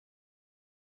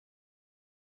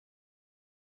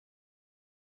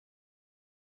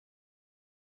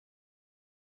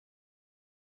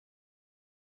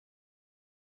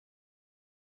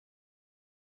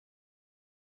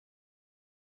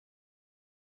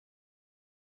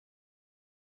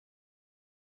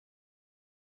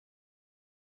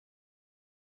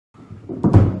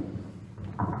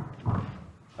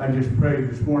I just pray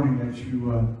this morning that you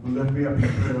will lift me up in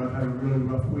prayer. I've had a really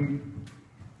rough week.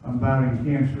 I'm battling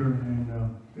cancer, and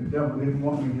the devil didn't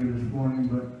want me here this morning,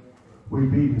 but we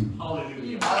beat him. Hallelujah.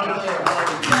 We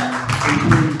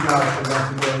praise God for that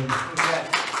today.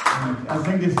 And I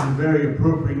think this is a very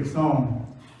appropriate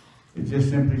song. It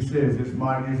just simply says, it's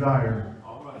my desire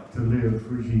to live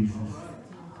for Jesus.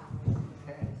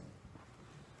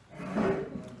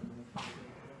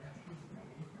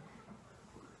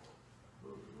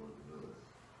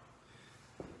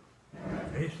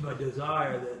 It's my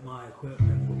desire that my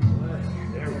equipment will play.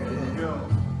 There we go.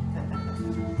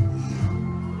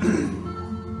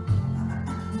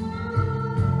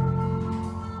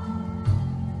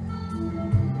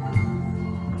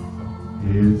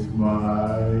 It's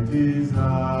my desire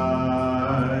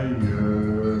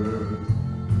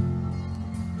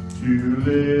to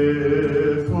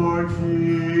live for Jesus.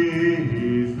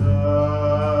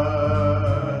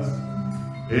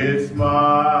 It's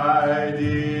my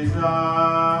desire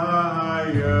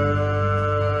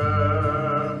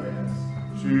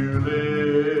to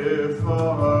live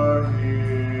for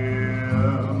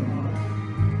Him.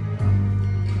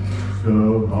 So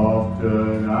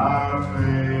often I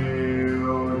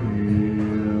failed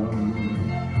Him,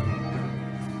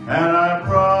 and I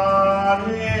brought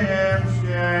Him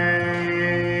shame,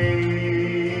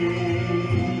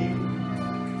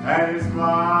 and it's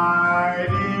my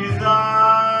desire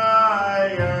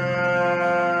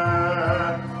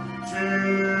to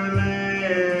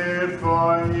live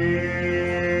for Him.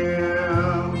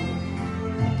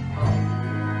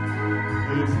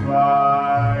 It's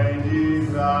my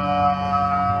desire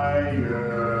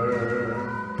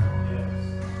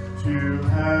to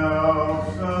help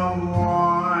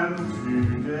someone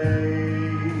today,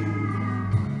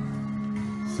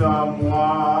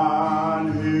 someone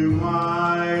who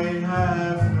might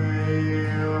have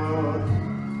failed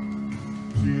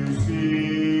to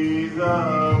see the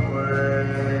way.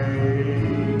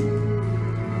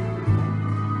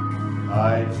 I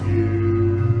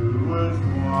too was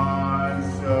once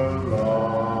so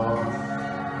lost,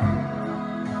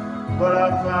 but I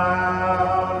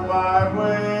found my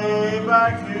way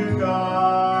back to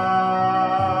God,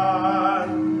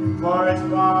 for it's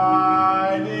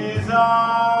my desire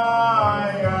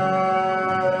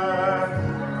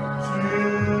to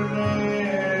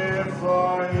live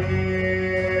for Him.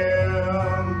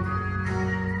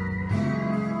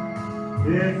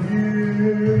 If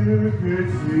you could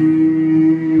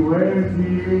see where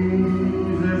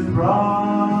Jesus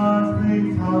brought me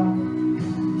from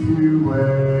to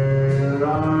where I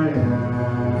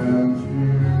am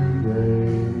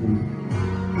today,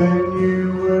 then you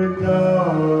would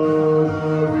know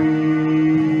the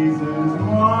reasons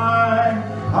why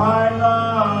I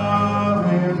love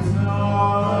Him so.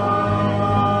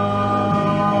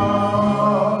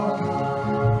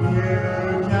 You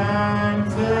can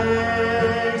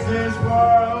taste this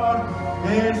world,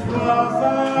 its wealth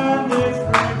and its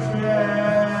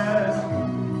riches.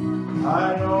 I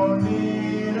don't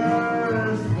need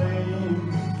earth's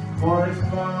fame, for it's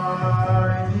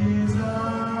my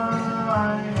desire.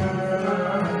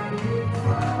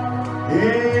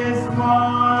 It's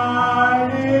my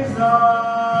desire.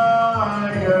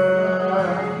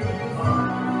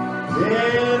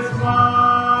 It's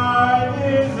my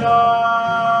desire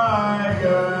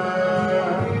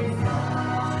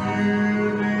to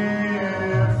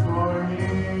live for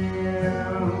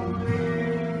Him.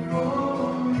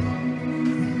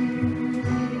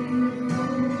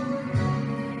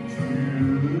 To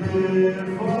live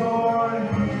for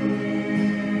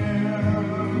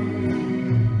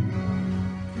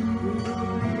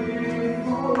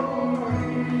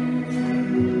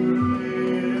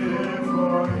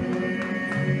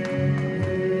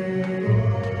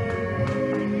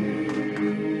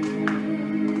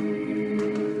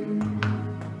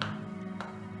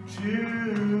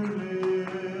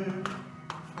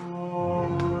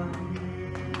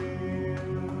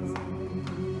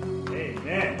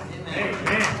Amen.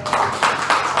 Amen.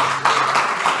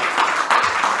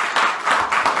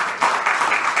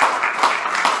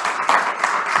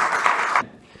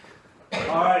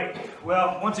 All right.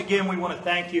 Well, once again, we want to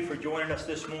thank you for joining us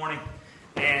this morning.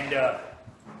 And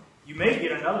you may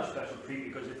get another special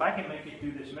treat, because if I can make it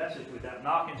through this message without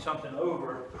knocking something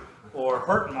over or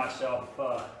hurting myself,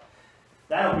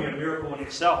 that'll be a miracle in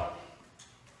itself.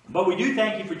 But we do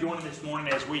thank you for joining this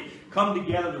morning as we come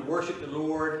together to worship the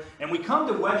Lord. And we come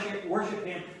to worship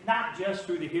Him not just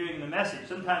through the hearing of the message.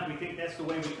 Sometimes we think that's the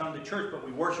way we come to church, but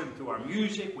we worship Him through our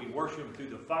music. We worship Him through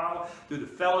the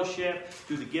fellowship,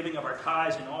 through the giving of our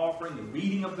tithes and offering, the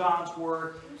reading of God's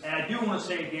Word. And I do want to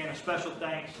say again a special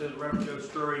thanks to the Reverend Joe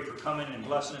Scurry for coming and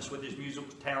blessing us with his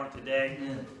musical talent today.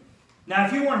 Amen. Now,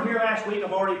 if you weren't here last week,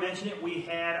 I've already mentioned it, we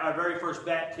had our very first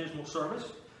baptismal service.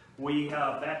 We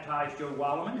baptized Joe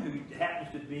Wallerman, who happens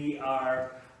to be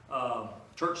our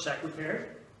church secretary.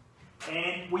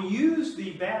 And we used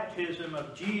the baptism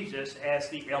of Jesus as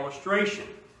the illustration.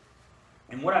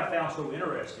 And what I found so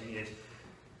interesting is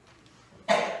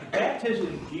the baptism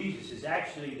of Jesus is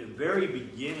actually the very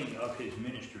beginning of His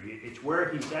ministry. It's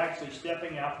where He's actually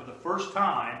stepping out for the first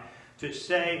time to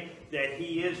say that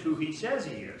He is who He says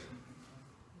He is.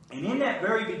 And in that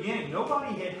very beginning,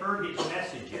 nobody had heard His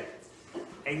message yet.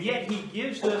 And yet He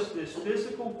gives us this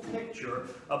physical picture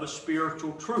of a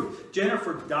spiritual truth.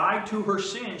 Jennifer died to her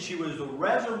sin. She was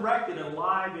resurrected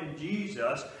alive in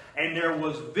Jesus. And there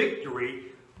was victory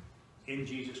in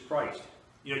Jesus Christ.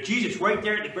 You know, Jesus, right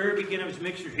there at the very beginning of His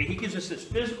ministry, He gives us this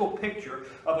physical picture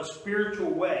of a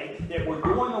spiritual way that we're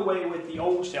doing away with the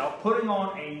old self, putting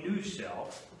on a new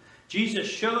self. Jesus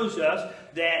shows us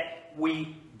that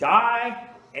we die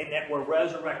and that we're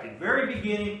resurrected. Very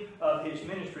beginning of His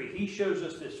ministry, He shows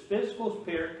us this physical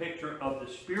picture of the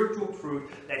spiritual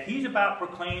truth that He's about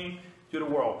proclaiming to the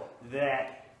world,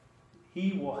 that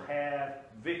He will have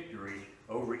victory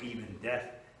over even death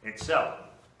itself.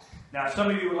 Now, some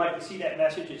of you would like to see that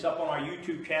message. It's up on our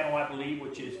YouTube channel, I believe,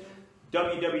 which is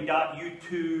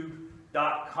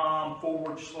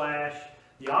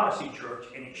www.youtube.com/The Odyssey Church,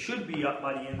 and it should be up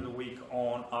by the end of the week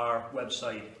on our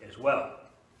website as well.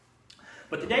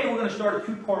 But today we're going to start a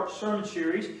two-part sermon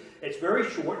series. It's very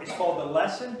short. It's called The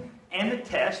Lesson and the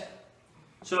Test.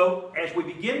 So as we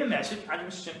begin the message, I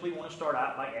just simply want to start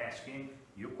out by asking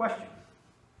you a question.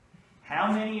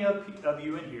 How many of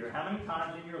you in here, how many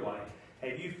times in your life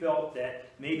have you felt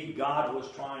that maybe God was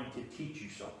trying to teach you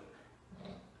something?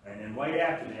 And then right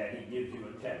after that, He gives you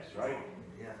a test, right?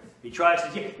 Yeah. He tries to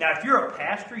teach. Now, if you're a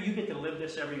pastor, you get to live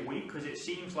this every week because it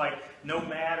seems like no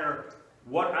matter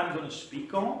what I'm going to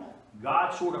speak on,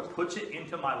 God sort of puts it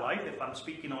into my life. If I'm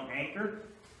speaking on anger,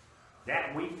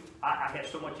 that week I have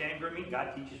so much anger in me,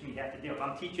 God teaches me how to deal. If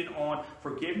I'm teaching on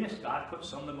forgiveness, God puts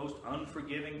some of the most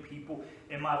unforgiving people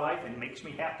in my life and makes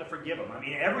me have to forgive them. I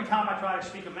mean, every time I try to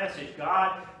speak a message,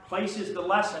 God places the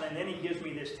lesson and then He gives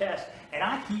me this test. And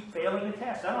I keep failing the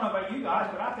test. I don't know about you guys,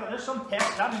 but I feel there's some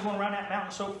tests. I've been going around that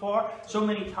mountain so far, so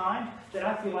many times, that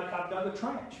I feel like I've dug a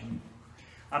trench.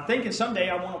 I'm thinking someday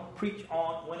I want to preach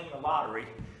on winning the lottery.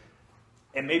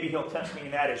 And maybe He'll test me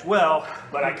in that as well,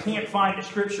 but I can't find the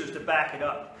scriptures to back it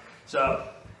up. So,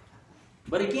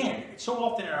 but again, so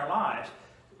often in our lives,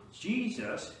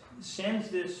 Jesus sends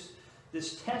this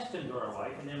test into our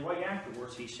life, and then right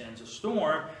afterwards He sends a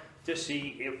storm to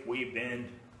see if we've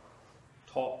been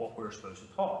taught what we're supposed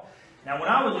to taught. Now, when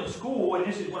I was in school, and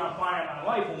this is what I'm finding in my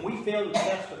life, when we fail the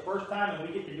test the first time and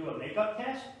we get to do a makeup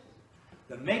test,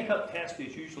 the makeup test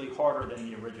is usually harder than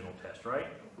the original test, right?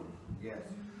 Yes.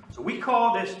 So we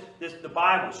call this the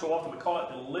Bible, so often we call it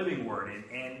the living word,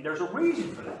 and there's a reason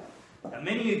for that. Now,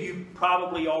 many of you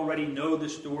probably already know the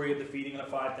story of the feeding of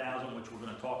the 5,000, which we're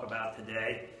going to talk about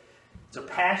today. It's a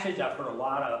passage I've heard a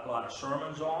lot of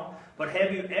sermons on, but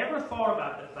have you ever thought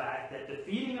about the fact that the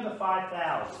feeding of the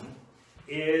 5,000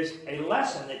 is a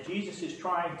lesson that Jesus is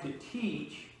trying to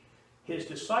teach His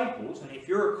disciples, and if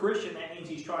you're a Christian, that means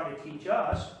He's trying to teach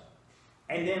us,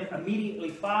 and then immediately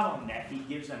following that, He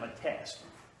gives them a test.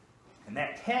 And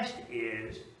that test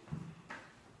is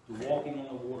the walking on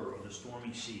the water or the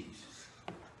stormy seas.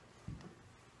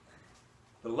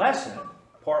 The lesson,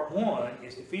 part 1,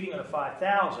 is the feeding of the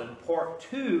 5,000. Part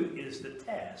 2 is the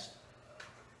test.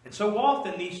 And so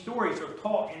often these stories are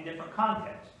taught in different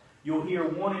contexts. You'll hear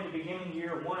one at the beginning of the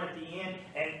year, one at the end,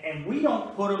 and we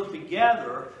don't put them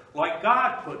together like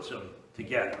God puts them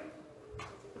together.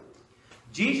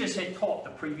 Jesus had taught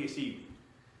the previous evening,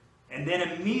 and then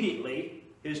immediately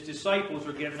His disciples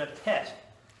are given a test.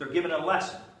 They're given a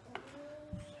lesson.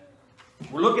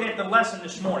 We're looking at the lesson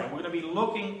this morning. We're going to be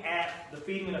looking at the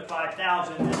feeding of the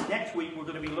 5,000. And next week, we're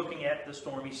going to be looking at the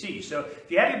stormy sea. So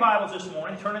if you have your Bibles this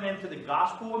morning, turn them to the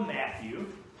Gospel of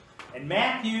Matthew. And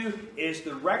Matthew is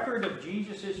the record of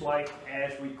Jesus' life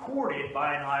as recorded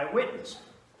by an eyewitness.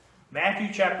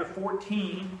 Matthew chapter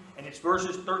 14, and it's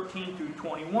verses 13 through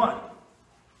 21.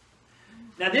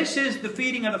 Now this is the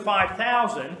feeding of the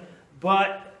 5,000,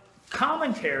 but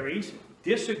commentaries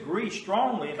disagree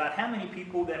strongly about how many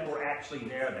people that were actually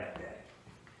there that day.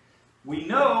 We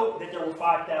know that there were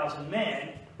 5,000 men,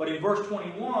 but in verse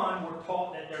 21, we're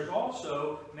taught that there's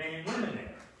also men and women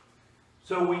there.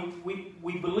 So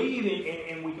we believe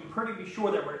and we can pretty be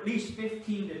sure there were at least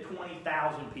 15 to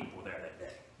 20,000 people there that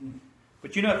day.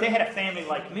 But you know, if they had a family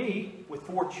like me with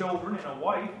 4 children and a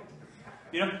wife,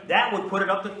 you know, that would put it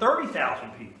up to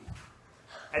 30,000 people.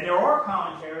 And there are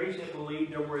commentaries that believe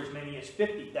there were as many as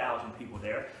 50,000 people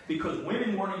there because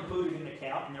women weren't included in the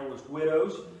count, and there was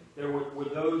widows, there were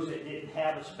those that didn't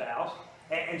have a spouse,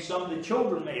 and some of the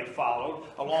children may have followed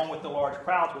along with the large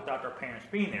crowds without their parents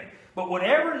being there. But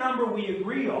whatever number we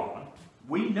agree on,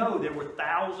 we know there were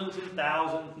thousands and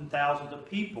thousands and thousands of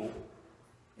people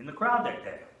in the crowd that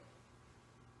day.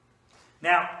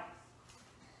 Now,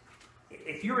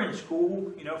 if you're in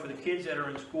school, you know, for the kids that are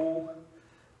in school,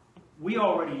 we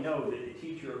already know that the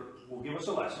teacher will give us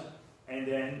a lesson, and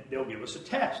then they'll give us a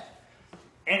test.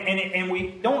 And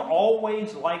we don't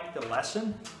always like the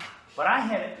lesson, but I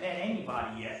haven't met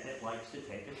anybody yet that likes to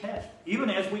take a test. Even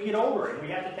as we get older and we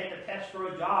have to take a test for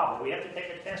a job, or we have to take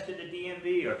a test at the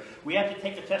DMV, or we have to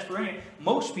take a test for anything,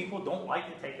 most people don't like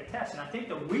to take a test. And I think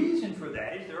the reason for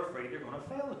that is they're afraid they're going to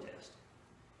fail the test.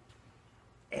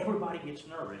 Everybody gets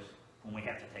nervous when we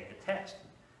have to take a test.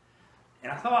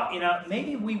 And I thought, you know,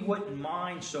 maybe we wouldn't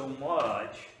mind so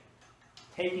much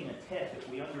taking a test if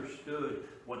we understood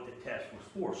what the test was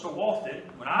for. So often,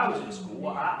 when I was in school,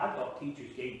 I thought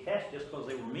teachers gave tests just because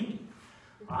they were mean.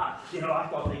 I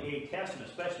thought they gave tests, and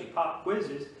especially pop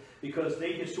quizzes, because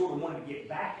they just sort of wanted to get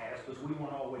back at us because we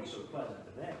weren't always so pleasant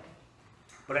to them.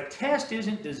 But a test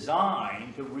isn't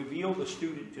designed to reveal the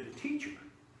student to the teacher.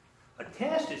 A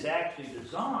test is actually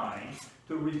designed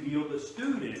to reveal the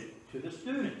student to the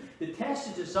student. The test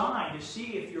is designed to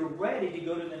see if you're ready to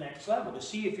go to the next level, to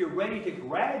see if you're ready to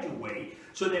graduate,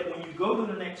 so that when you go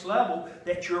to the next level,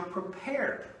 that you're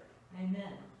prepared.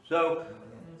 Amen. So,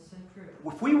 that's so true.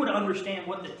 if we would understand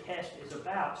what the test is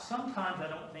about, sometimes I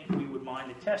don't think we would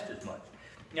mind the test as much.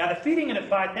 Now, the feeding of the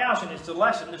 5,000 is the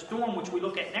lesson. The storm, which we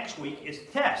look at next week, is the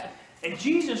test. And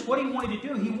Jesus, what he wanted to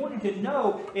do, he wanted to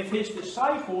know if his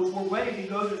disciples were ready to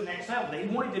go to the next level. He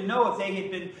wanted to know if they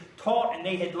had been taught and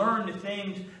they had learned the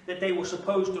things that they were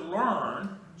supposed to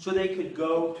learn so they could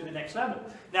go to the next level.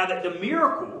 Now, that the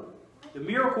miracle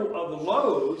of the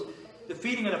loaves, the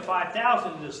feeding of the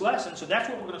 5,000 in this lesson, so that's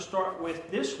what we're going to start with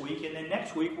this week, and then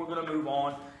next week we're going to move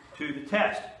on to the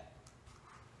test.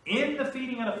 In the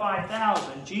feeding of the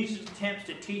 5,000, Jesus attempts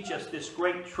to teach us this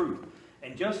great truth.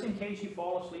 And just in case you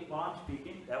fall asleep while I'm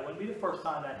speaking, that wouldn't be the first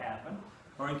time that happened.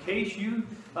 Or in case you,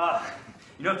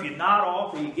 if you nod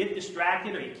off, or you get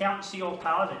distracted, or you count and see old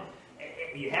piles,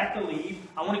 and you have to leave,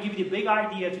 I want to give you the big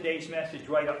idea of today's message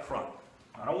right up front.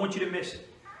 I don't want you to miss it.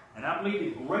 And I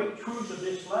believe the great truth of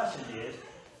this lesson is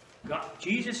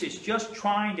Jesus is just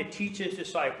trying to teach his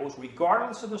disciples,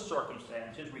 regardless of the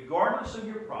circumstances, regardless of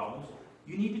your problems,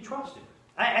 you need to trust him.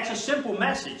 That's a simple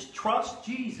message. Trust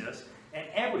Jesus and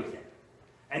everything.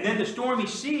 And then the stormy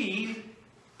sea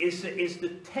is the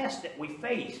test that we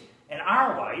face in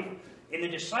our life, in the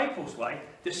disciples' life,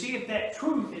 to see if that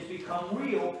truth has become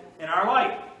real in our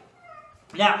life.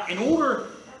 Now, in order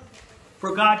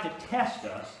for God to test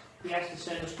us, he has to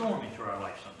send a storm into our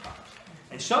life sometimes.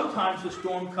 And sometimes the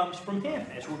storm comes from him,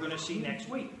 as we're going to see next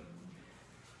week.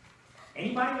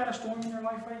 Anybody got a storm in their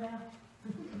life right now?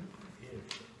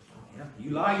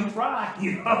 You lie, you fry.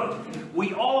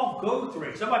 We all go through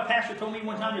it. Somebody, pastor, told me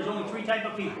one time there's only 3 types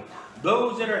of people.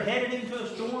 Those that are headed into a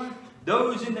storm,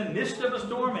 those in the midst of a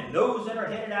storm, and those that are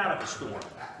headed out of a storm.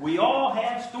 We all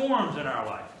have storms in our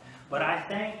life. But I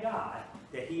thank God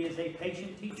that he is a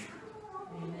patient teacher.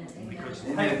 Amen. Because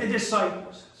like the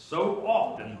disciples, so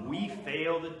often we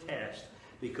fail the test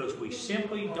because we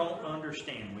simply don't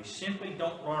understand. We simply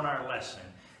don't learn our lesson.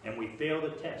 And we fail the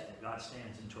test that God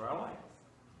sends into our life.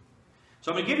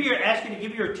 So I'm going to ask you to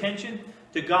give your attention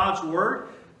to God's Word.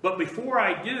 But before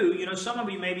I do, some of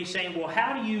you may be saying, well,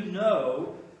 how do you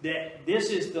know that this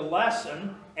is the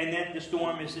lesson and that the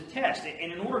storm is the test?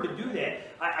 And in order to do that,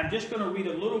 I'm just going to read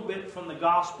a little bit from the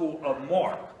Gospel of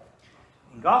Mark.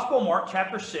 In Gospel of Mark,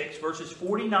 chapter 6, verses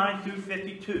 49 through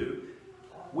 52,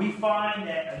 we find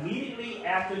that immediately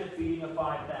after the feeding of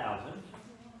 5,000,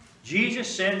 Jesus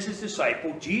sends his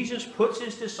disciples. Jesus puts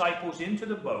his disciples into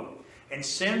the boat and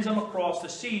sends them across the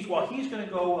seas while he's going to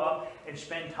go up and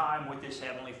spend time with his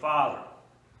heavenly Father.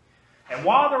 And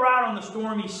while they're out on the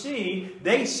stormy sea,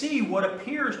 they see what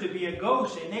appears to be a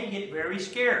ghost, and they get very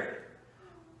scared.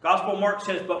 Gospel of Mark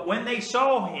says, but when they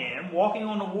saw him walking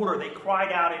on the water, they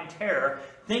cried out in terror,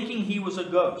 thinking he was a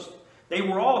ghost. They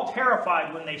were all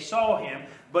terrified when they saw him,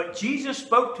 but Jesus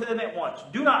spoke to them at once.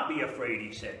 Do not be afraid,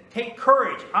 he said. Take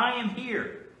courage, I am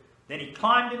here. Then he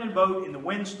climbed in the boat and the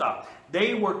wind stopped.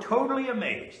 They were totally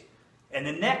amazed. And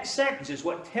the next sentence is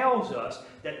what tells us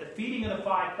that the feeding of the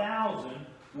 5,000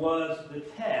 was the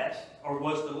test, or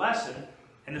was the lesson,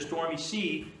 and the stormy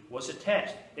sea was a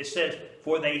test. It says,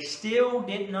 for they still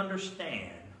didn't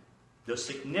understand the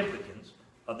significance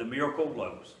of the miracle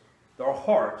loaves. Their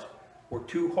hearts were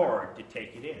too hard to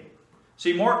take it in.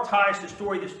 See, Mark ties the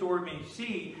story we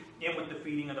see in with the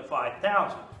feeding of the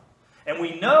 5,000. And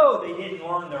we know they didn't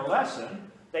learn their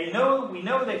lesson. We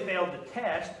know they failed the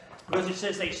test because it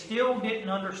says they still didn't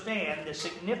understand the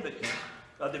significance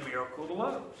of the miracle of the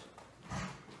loaves.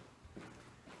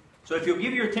 So if you'll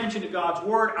give your attention to God's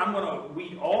Word, I'm going to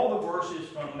read all the verses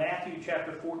from Matthew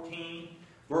chapter 14,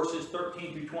 verses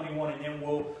 13 through 21, and then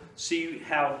we'll see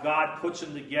how God puts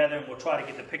them together, and we'll try to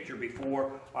get the picture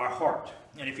before our heart.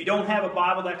 And if you don't have a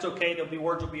Bible, that's okay.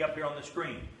 Words will be up here on the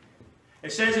screen.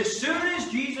 It says, as soon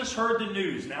as Jesus heard the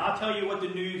news, now I'll tell you what the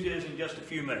news is in just a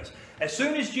few minutes. As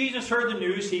soon as Jesus heard the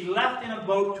news, he left in a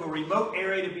boat to a remote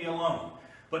area to be alone.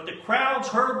 But the crowds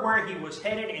heard where he was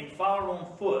headed and followed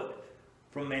on foot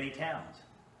from many towns.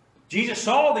 Jesus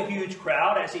saw the huge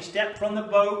crowd as he stepped from the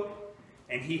boat,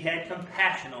 and he had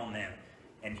compassion on them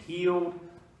and healed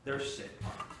their sick.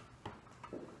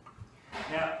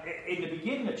 Now, in the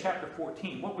beginning of chapter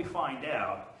 14, what we find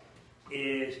out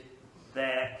is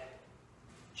that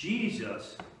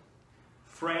Jesus'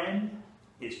 friend,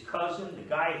 his cousin, the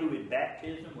guy who had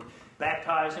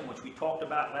baptized him, which we talked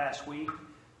about last week,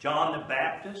 John the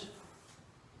Baptist,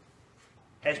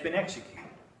 has been executed.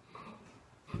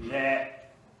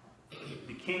 That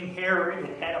the King Herod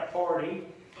had a party,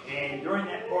 and during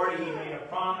that party he made a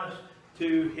promise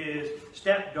to his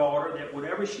stepdaughter that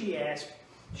whatever she asked,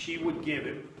 she would give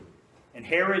him. And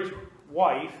Herod's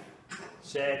wife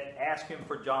said, ask him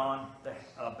for John the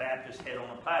Baptist's head on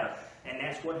a platter. And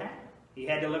that's what happened. He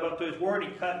had to live up to his word.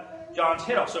 He cut John's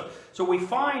head off. So we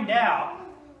find out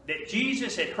that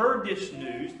Jesus had heard this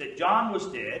news, that John was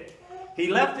dead. He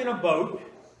left in a boat.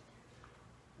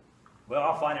 Well,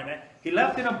 I'll find it in a minute. He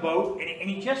left in a boat, and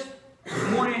he just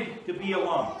wanted to be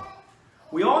alone.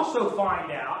 We also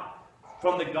find out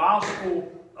from the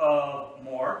Gospel of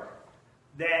Mark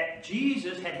that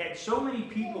Jesus had so many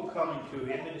people coming to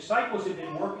him, the disciples had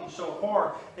been working so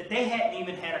hard that they hadn't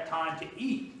even had a time to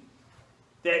eat.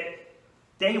 That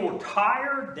they were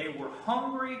tired, they were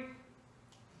hungry.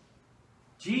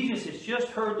 Jesus has just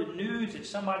heard the news that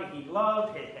somebody he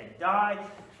loved had died,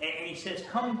 and he says,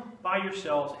 come by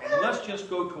yourselves and let's just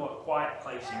go to a quiet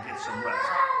place and get some rest.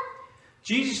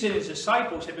 Jesus and his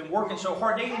disciples had been working so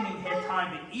hard, they didn't even have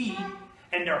time to eat,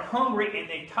 and they're hungry and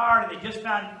they're tired, and they just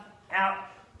found out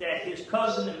that his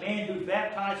cousin, the man who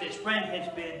baptized his friend, has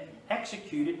been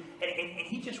executed, and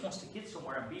he just wants to get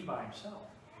somewhere and be by himself.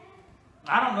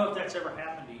 I don't know if that's ever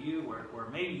happened to you, where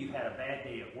maybe you had a bad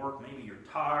day at work, maybe you're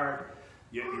tired,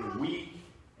 you're weak,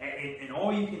 and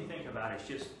all you can think about is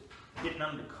just getting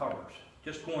under covers,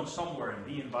 just going somewhere and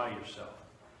being by yourself.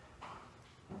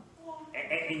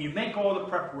 And you make all the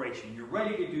preparation, you're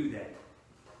ready to do that,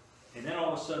 and then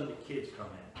all of a sudden the kids come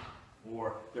in,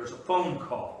 or there's a phone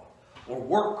call, or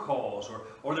work calls,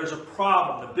 or there's a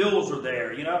problem, the bills are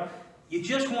there, you know. You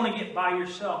just want to get by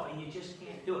yourself, and you just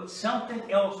can't do it.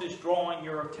 Something else is drawing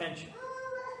your attention.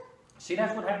 See,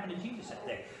 that's what happened to Jesus that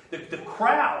day. The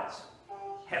crowds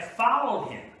have followed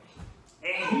him,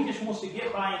 and he just wants to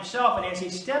get by himself. And as he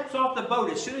steps off the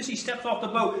boat, as soon as he steps off the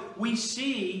boat, we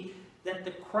see that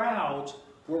the crowds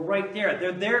were right there.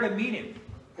 They're there to meet him.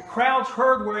 The crowds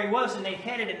heard where he was, and they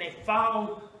headed, and they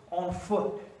followed on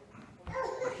foot.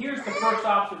 But here's the first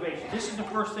observation. This is the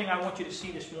first thing I want you to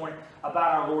see this morning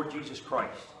about our Lord Jesus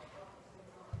Christ.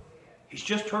 He's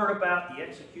just heard about the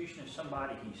execution of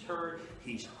somebody he's heard.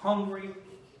 He's hungry.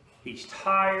 He's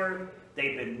tired.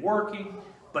 They've been working.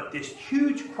 But this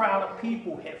huge crowd of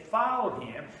people have followed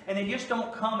him, and they just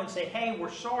don't come and say, hey,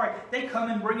 we're sorry. They come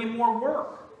and bring him more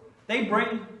work. They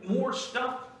bring more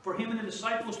stuff for him and the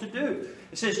disciples to do.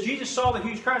 It says Jesus saw the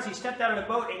huge crowds. He stepped out of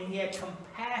the boat and he had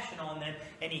compassion on them,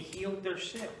 and he healed their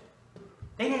sick.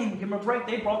 They didn't even give him a break.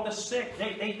 They brought the sick.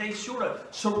 They sort of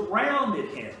surrounded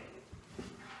him.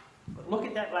 But look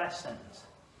at that last sentence.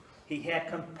 He had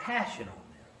compassion on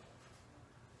them.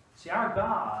 See, our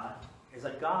God is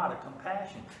a God of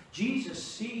compassion. Jesus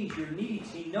sees your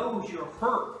needs. He knows your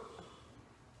hurt.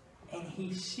 And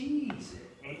he sees it.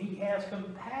 And he has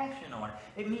compassion on it.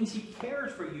 It means he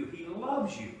cares for you. He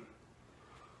loves you.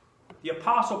 The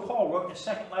Apostle Paul wrote in his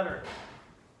second letter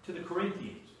to the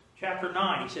Corinthians, chapter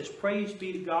 9, he says, praise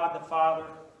be to God the Father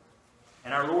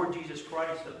and our Lord Jesus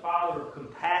Christ, the Father of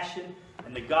compassion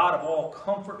and the God of all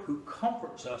comfort, who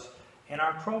comforts us in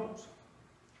our troubles.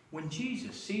 When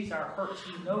Jesus sees our hurts,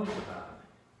 He knows about them.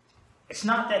 It's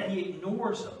not that He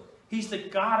ignores them. He's the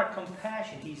God of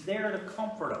compassion. He's there to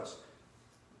comfort us.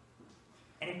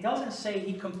 And it doesn't say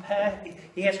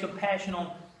He has compassion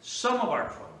on some of our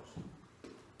troubles.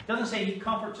 It doesn't say He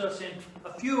comforts us in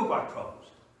a few of our troubles.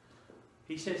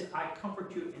 He says, I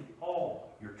comfort you in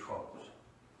all your troubles.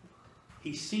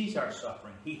 He sees our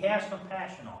suffering. He has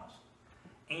compassion on us.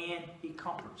 And He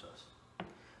comforts us.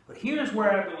 But here's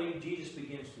where I believe Jesus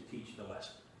begins to teach the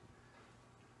lesson.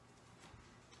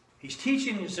 He's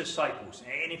teaching His disciples.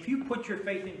 And if you put your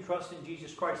faith and trust in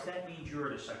Jesus Christ, that means you're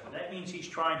a disciple. That means He's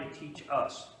trying to teach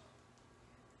us.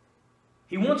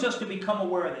 He wants us to become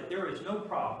aware that there is no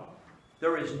problem,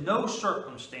 there is no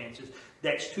circumstances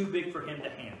that's too big for Him to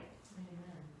handle.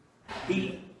 Amen.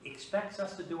 He expects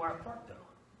us to do our part, though.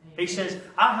 Amen. He says,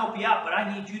 I'll help you out, but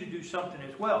I need you to do something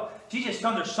as well. Jesus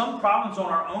tells us there's some problems on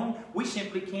our own we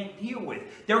simply can't deal with.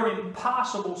 They're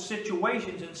impossible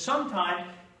situations, and sometimes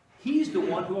He's the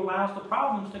one who allows the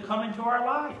problems to come into our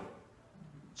life.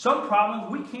 Some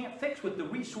problems we can't fix with the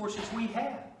resources we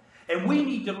have. And we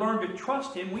need to learn to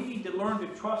trust Him. We need to learn to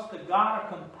trust the God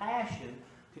of compassion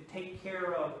to take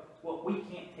care of what we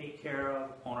can't take care of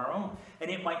on our own.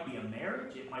 And it might be a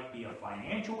marriage. It might be a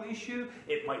financial issue.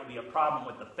 It might be a problem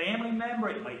with a family member.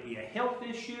 It might be a health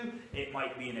issue. It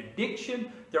might be an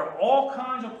addiction. There are all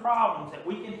kinds of problems that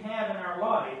we can have in our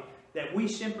life that we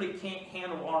simply can't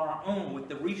handle on our own with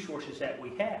the resources that we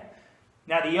have.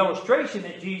 Now, the illustration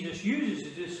that Jesus uses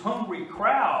is this hungry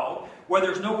crowd where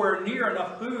there's nowhere near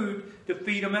enough food to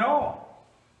feed them at all.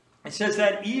 It says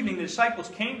that evening the disciples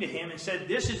came to Him and said,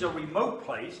 this is a remote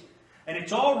place, and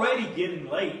it's already getting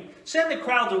late. Send the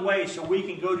crowds away so we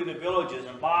can go to the villages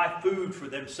and buy food for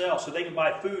themselves, so they can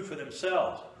buy food for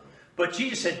themselves. But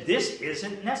Jesus said, this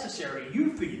isn't necessary.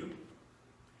 You feed them.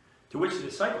 To which the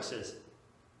disciple says,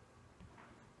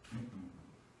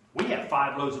 we have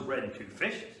 5 loaves of bread and 2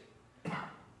 fishes.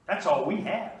 That's all we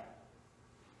have.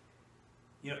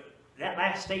 You know, that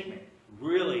last statement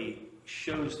really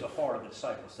shows the heart of the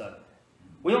disciples, doesn't it?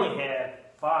 We only have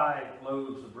 5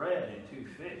 loaves of bread and 2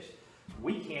 fish.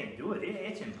 We can't do it.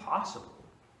 It's impossible.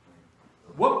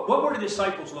 What were the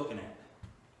disciples looking at?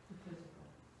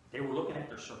 They were looking at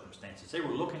their circumstances. They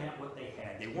were looking at what they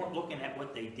had. They weren't looking at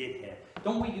what they did have.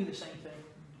 Don't we do the same thing?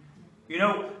 You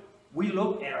know, we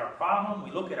look at our problem,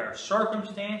 we look at our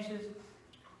circumstances,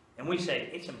 and we say,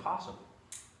 it's impossible.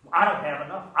 I don't have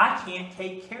enough. I can't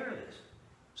take care of this.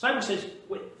 Simon says,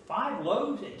 with 5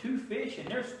 loaves and 2 fish, and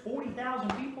there's 40,000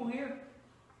 people here?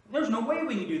 There's no way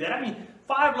we can do that. I mean,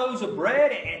 5 loaves of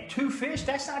bread and 2 fish,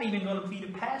 that's not even going to feed a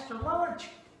pastor lunch.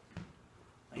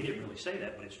 He didn't really say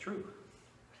that, but it's true.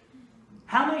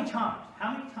 How many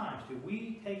times do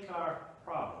we take our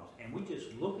problems and we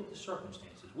just look at the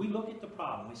circumstances? We look at the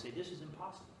problem, we say, this is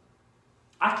impossible.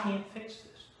 I can't fix this.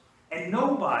 And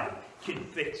nobody can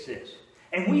fix this.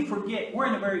 And we forget we're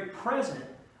in the very presence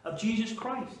of Jesus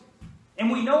Christ.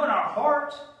 And we know in our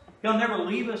hearts He'll never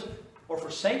leave us or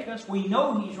forsake us. We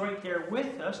know He's right there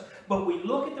with us. But we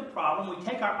look at the problem, we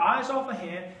take our eyes off of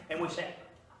Him, and we say,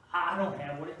 I don't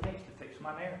have what it takes to fix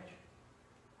my marriage.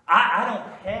 I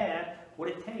don't have what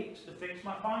it takes to fix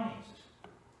my finances.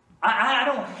 I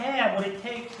don't have what it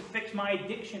takes to fix my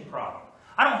addiction problem.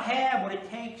 I don't have what it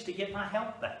takes to get my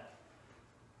health back.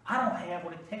 I don't have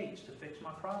what it takes to fix my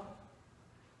problem.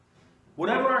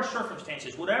 Whatever our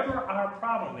circumstances, whatever our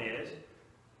problem is,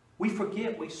 we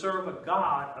forget we serve a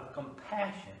God of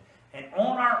compassion. And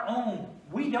on our own,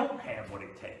 we don't have what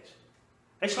it takes.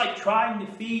 It's like trying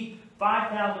to feed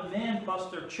 5,000 men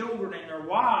plus their children and their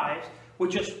wives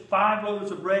with just 5 loaves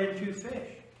of bread and 2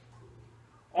 fish.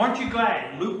 Aren't you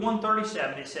glad? In Luke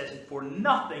 1:37 it says, for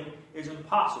nothing is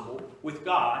impossible with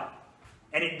God.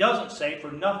 And it doesn't say,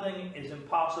 for nothing is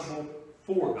impossible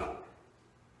for God.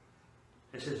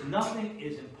 It says, nothing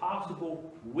is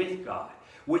impossible with God.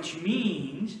 Which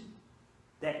means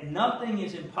that nothing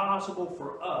is impossible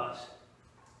for us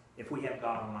if we have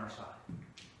God on our side.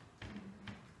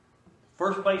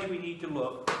 First place we need to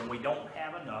look when we don't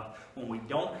have enough, when we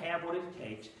don't have what it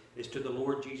takes, is to the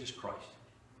Lord Jesus Christ.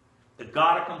 The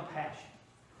God of compassion,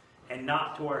 and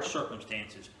not to our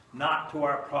circumstances, not to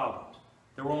our problems.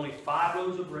 There were only 5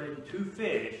 loaves of bread and 2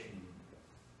 fish,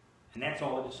 and that's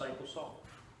all the disciples saw.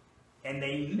 And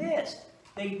they missed,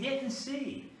 they didn't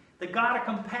see the God of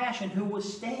compassion who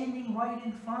was standing right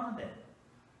in front of them,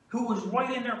 who was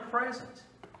right in their presence.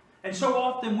 And so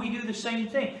often we do the same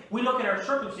thing. We look at our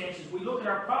circumstances, we look at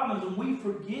our problems, and we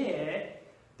forget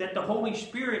that the Holy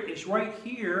Spirit is right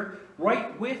here,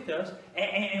 right with us,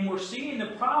 and we're seeing the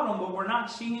problem, but we're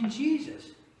not seeing Jesus.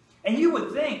 And you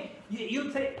would think,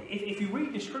 You'd think, if you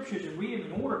read the scriptures and read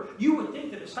them in order, you would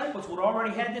think the disciples would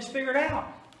already had this figured out.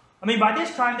 I mean, by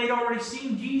this time, they'd already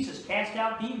seen Jesus cast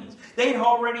out demons. They'd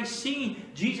already seen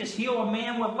Jesus heal a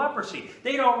man with leprosy.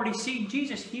 They'd already seen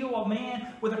Jesus heal a man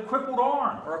with a crippled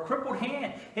arm or a crippled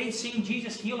hand. They'd seen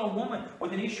Jesus heal a woman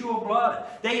with an issue of blood.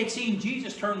 They had seen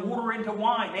Jesus turn water into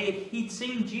wine. He'd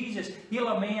seen Jesus heal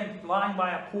a man lying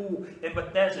by a pool in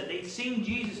Bethesda. They'd seen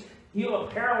Jesus heal a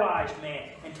paralyzed man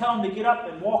and tell him to get up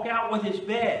and walk out with his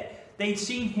bed. They'd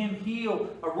seen him heal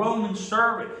a Roman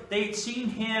servant. They'd seen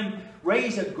him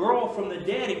raise a girl from the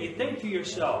dead. And you think to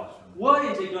yourself, what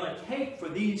is it going to take for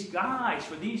these guys,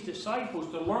 for these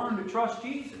disciples to learn to trust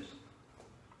Jesus?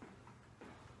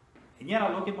 And yet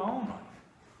I look at my own life.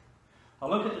 I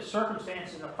look at the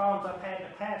circumstances and the problems I've had in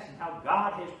the past and how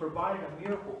God has provided a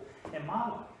miracle in my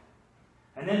life.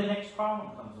 And then the next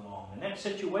problem comes along. The next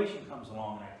situation comes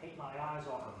along and I take my eyes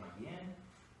off of him again.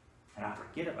 And I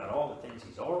forget about all the things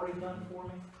he's already done for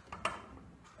me.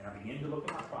 And I begin to look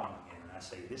at my problem again. And I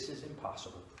say, this is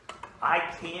impossible. I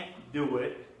can't do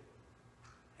it.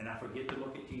 And I forget to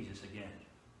look at Jesus again.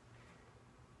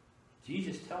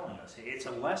 Jesus telling us, it's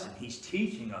a lesson. He's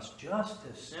teaching us just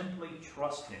to simply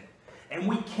trust him. And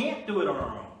we can't do it on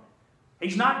our own.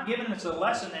 He's not giving us a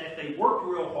lesson that if they worked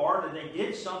real hard or they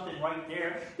did something right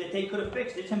there that they could have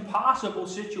fixed. It's an impossible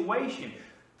situation.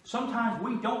 Sometimes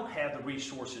we don't have the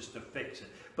resources to fix it.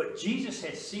 But Jesus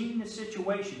has seen the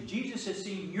situation. Jesus has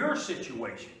seen your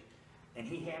situation. And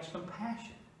he has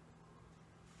compassion.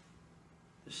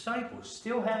 Disciples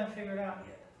still haven't figured out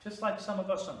yet, just like some of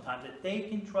us sometimes, that they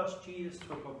can trust Jesus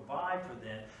to provide for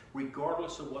them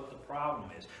regardless of what the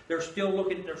problem is. They're still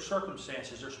looking at their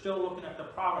circumstances. They're still looking at the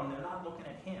problem. They're not looking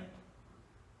at him.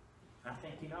 I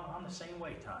think, I'm the same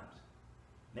way at times.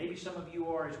 Maybe some of you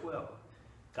are as well.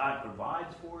 God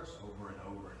provides for us over and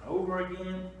over and over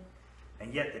again.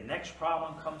 And yet the next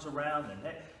problem comes around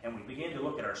and we begin to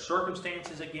look at our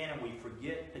circumstances again and we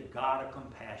forget the God of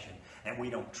compassion. And we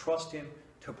don't trust him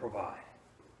to provide.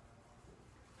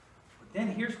 But then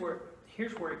here's where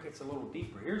it gets a little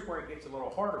deeper. Here's where it gets a little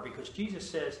harder because Jesus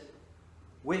says,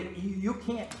 you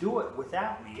can't do it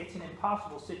without me. It's an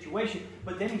impossible situation.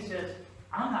 But then he says,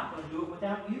 I'm not going to do it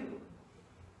without you.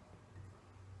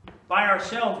 By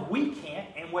ourselves, we can't,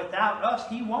 and without us,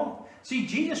 he won't. See,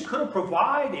 Jesus could have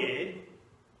provided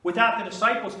without the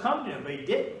disciples coming to him, but he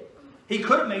didn't. He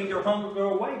could have made their hunger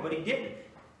go away, but he didn't.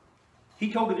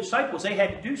 He told the disciples they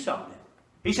had to do something.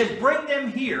 He says, bring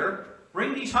them here.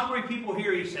 Bring these hungry people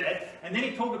here, he said. And then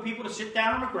he told the people to sit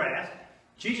down on the grass.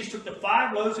 Jesus took the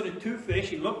 5 loaves and the 2 fish.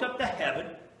 He looked up to heaven,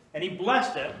 and he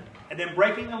blessed them. And then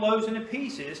breaking the loaves into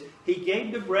pieces, he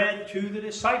gave the bread to the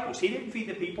disciples. He didn't feed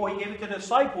the people. He gave it to the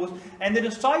disciples, and the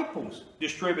disciples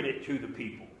distributed it to the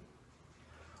people.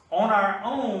 On our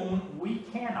own, we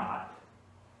cannot.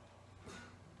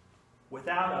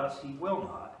 Without us, he will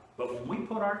not. But when we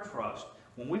put our trust,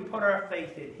 when we put our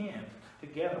faith in him,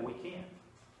 together we can.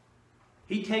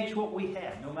 He takes what we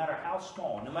have, no matter how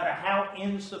small, no matter how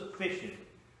insufficient,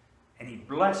 and he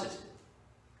blesses it.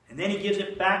 And then he gives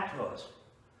it back to us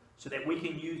so that we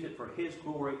can use it for his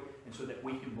glory and so that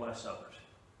we can bless others.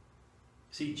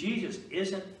 See, Jesus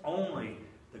isn't only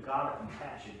the God of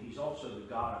compassion, he's also the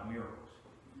God of miracles.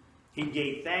 He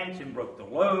gave thanks and broke the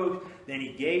loaves. Then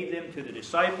he gave them to the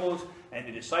disciples, and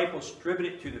the disciples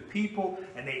distributed to the people,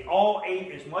 and they all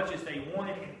ate as much as they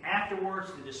wanted. And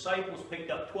afterwards, the disciples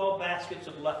picked up 12 baskets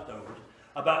of leftovers.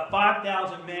 About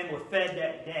 5,000 men were fed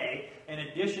that day, in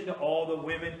addition to all the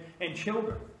women and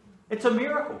children. It's a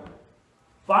miracle.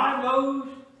 5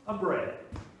 loaves of bread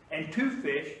and 2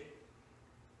 fish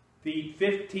feed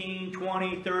 15,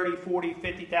 20, 30, 40,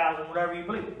 50,000, whatever you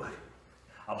believe.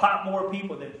 A lot more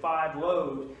people than 5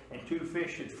 loaves and 2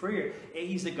 fish should feed.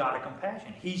 He's the God of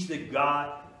compassion. He's the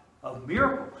God of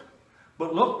miracles.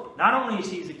 But look, not only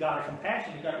is he the God of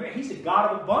compassion, he's the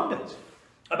God of abundance.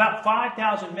 About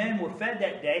 5,000 men were fed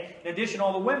that day, in addition to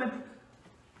all the women.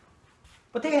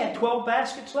 But they had 12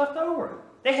 baskets left over.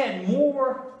 They had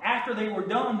more after they were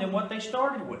done than what they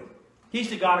started with. He's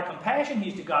the God of compassion.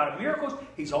 He's the God of miracles.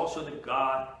 He's also the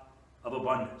God of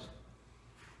abundance.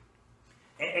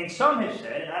 And some have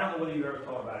said, and I don't know whether you ever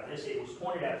thought about this, it was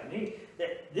pointed out to me,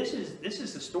 that this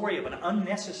is the story of an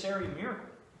unnecessary miracle.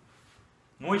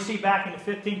 When we see back in the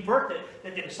 15th verse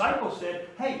that the disciples said,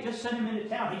 hey, just send him into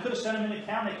town. He could have sent him into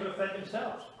town. They could have fed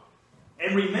themselves.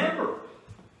 And remember,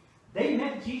 they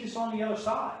met Jesus on the other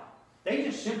side. They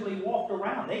just simply walked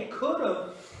around. They could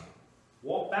have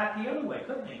walked back the other way,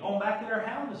 couldn't they? Gone back to their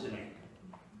houses and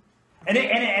ate. And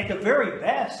at the very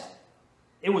best,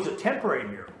 it was a temporary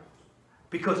miracle.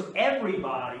 Because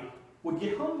everybody would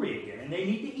get hungry again, and they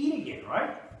need to eat again,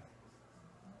 right?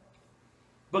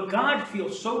 But God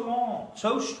feels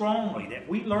so strongly that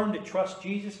we learn to trust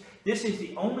Jesus. This is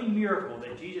the only miracle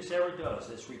that Jesus ever does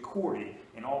that's recorded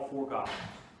in all four Gospels.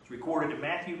 It's recorded in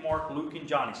Matthew, Mark, Luke, and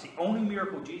John. It's the only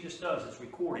miracle Jesus does that's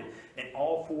recorded in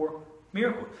all four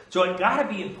miracles. So it's got to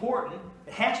be important.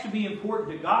 It has to be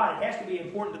important to God. It has to be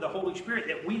important to the Holy Spirit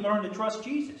that we learn to trust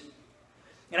Jesus.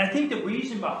 And I think the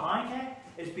reason behind that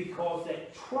is because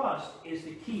that trust is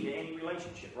the key to any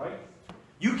relationship, right?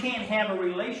 You can't have a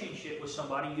relationship with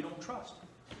somebody you don't trust.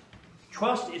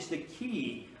 Trust is the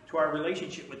key to our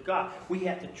relationship with God. We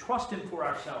have to trust Him for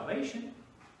our salvation.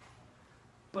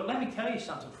 But let me tell you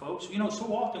something, folks. You know, so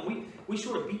often we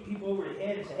sort of beat people over the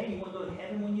head and say, hey, you want to go to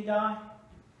heaven when you die?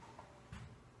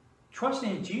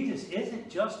 Trusting in Jesus isn't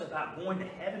just about going to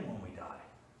heaven when we die.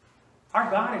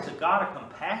 Our God is a God of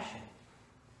compassion.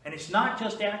 And it's not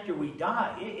just after we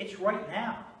die. It's right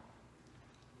now.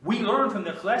 We learn from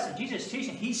this lesson. Jesus is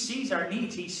teaching. He sees our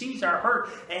needs. He sees our hurt.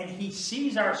 And He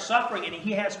sees our suffering. And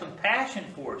He has compassion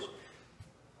for us.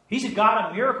 He's a God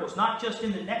of miracles. Not just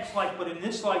in the next life, but in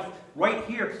this life right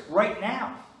here, right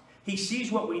now. He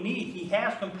sees what we need. He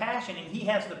has compassion. And He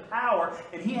has the power.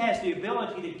 And He has the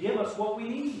ability to give us what we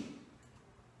need.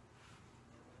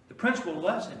 The principal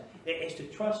lesson is to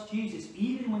trust Jesus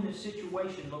even when the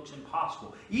situation looks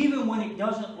impossible. Even when it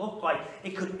doesn't look like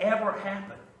it could ever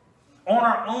happen. On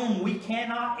our own, we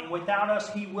cannot, and without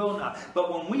us, He will not.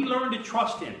 But when we learn to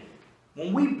trust Him,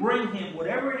 when we bring Him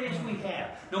whatever it is we have,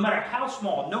 no matter how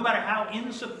small, no matter how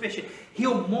insufficient,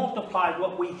 He'll multiply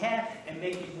what we have and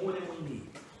make it more than we need.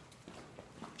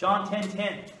 John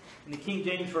 10:10 in the King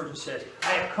James Version says,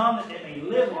 I have come that they may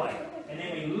live life, and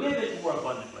they may live it more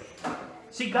abundantly.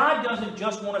 See, God doesn't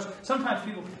just want us. Sometimes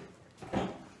people,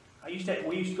 we used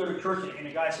to go to church, and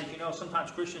a guy said, you know,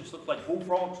 sometimes Christians look like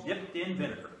bullfrogs dipped in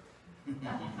vinegar.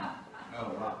 Oh,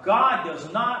 wow. God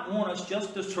does not want us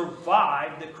just to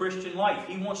survive the Christian life.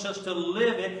 He wants us to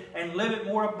live it and live it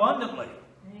more abundantly.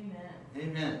 Amen.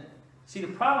 Amen. See, the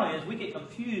problem is we get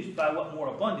confused by what more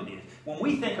abundant is. When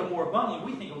we think of more abundant,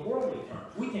 we think of worldly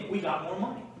terms. We think we got more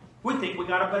money. We think we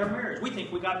got a better marriage. We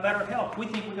think we got better health. We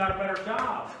think we got a better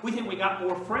job. We think we got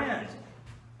more friends.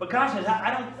 But God says,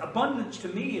 abundance to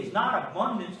me is not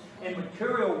abundance in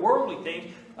material worldly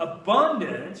things.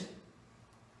 Abundance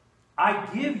I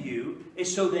give you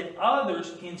is so that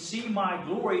others can see my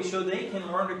glory, so they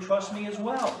can learn to trust me as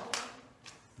well.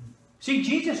 See,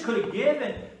 Jesus could have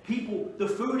given people the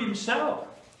food Himself.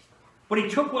 But He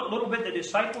took what little bit the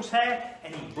disciples had,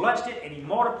 and He blessed it, and He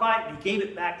multiplied it, and He gave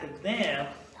it back to them,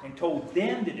 and told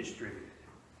them to distribute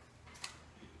it.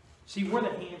 See, we're the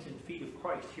hands and feet of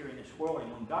Christ here in this world,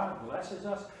 and when God blesses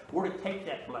us, we're to take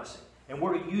that blessing, and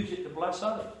we're to use it to bless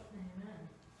others. Amen.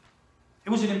 It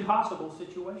was an impossible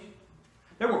situation.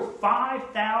 There were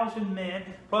 5,000 men,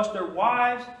 plus their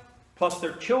wives, plus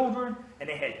their children, and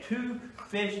they had 2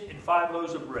 fish and 5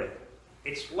 loaves of bread.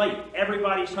 It's late.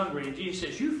 Everybody's hungry. And Jesus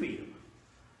says, you feed them.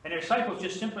 And the disciples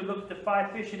just simply looked at the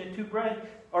 5 fish and the 2 bread,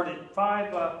 or the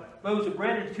 5 loaves of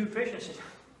bread and the 2 fish, and said,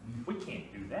 we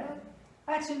can't do that.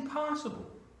 That's impossible.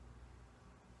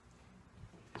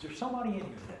 Is there somebody in here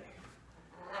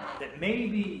today that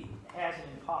maybe has an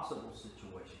impossible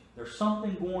situation? There's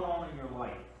something going on in your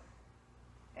life.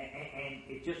 And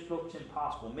it just looks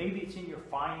impossible. Maybe it's in your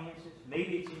finances.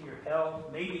 Maybe it's in your health.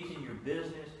 Maybe it's in your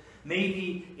business.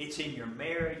 Maybe it's in your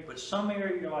marriage. But some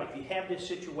area of your life, you have this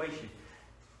situation.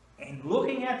 And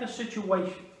looking at the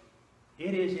situation,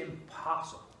 it is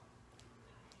impossible.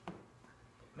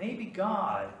 Maybe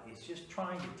God is just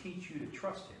trying to teach you to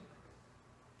trust Him.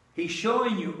 He's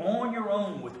showing you on your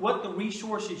own, with what the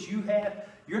resources you have,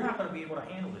 you're not going to be able to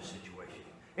handle this situation.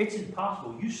 It's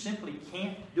impossible. You simply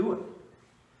can't do it.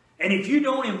 And if you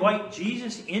don't invite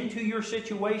Jesus into your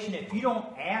situation, if you don't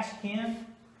ask Him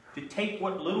to take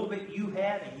what little bit you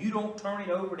have and you don't turn it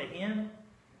over to Him,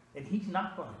 then He's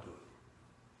not going to do it.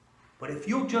 But if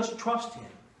you'll just trust Him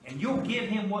and you'll give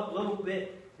Him what little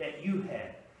bit that you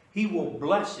have, He will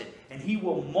bless it and He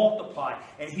will multiply,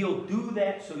 and He'll do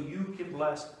that so you can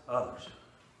bless others.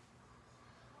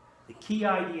 The key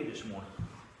idea this morning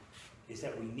is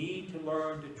that we need to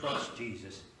learn to trust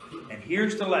Jesus. And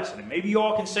here's the lesson, and maybe you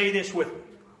all can say this with me.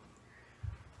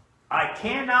 I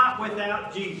cannot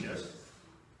without Jesus.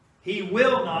 He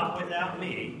will not without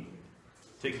me.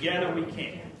 Together we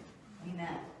can.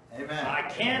 Amen. Amen. I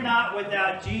cannot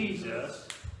without Jesus.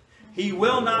 He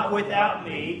will not without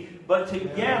me. But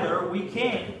together we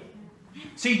can.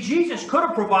 See, Jesus could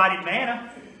have provided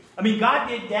manna. I mean, God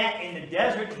did that in the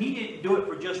desert. He didn't do it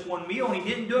for just one meal. And He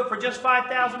didn't do it for just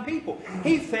 5,000 people.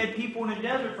 He fed people in the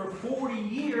desert for 40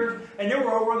 years. And there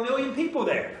were over 1 million people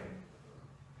there.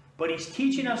 But He's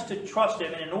teaching us to trust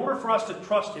Him. And in order for us to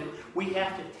trust Him, we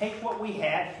have to take what we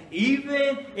have,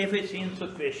 even if it's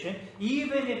insufficient,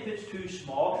 even if it's too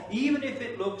small, even if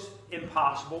it looks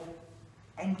impossible,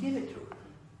 and give it to Him.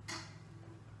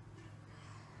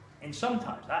 And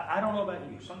sometimes, I don't know about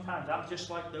you, sometimes I'm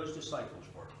just like those disciples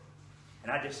were.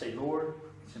 And I just say, Lord,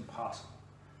 it's impossible.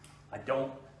 I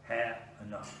don't have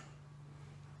enough.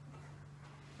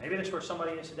 Maybe that's where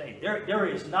somebody is today. There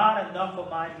is not enough of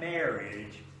my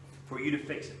marriage for you to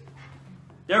fix it.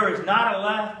 There is not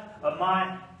enough of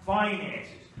my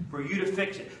finances for you to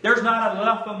fix it. There's not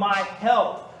enough of my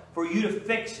health for you to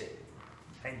fix it.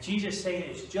 And Jesus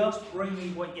saying is just bring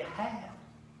me what you have.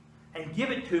 And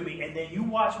give it to me, and then you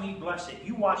watch me bless it.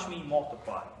 You watch me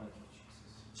multiply it.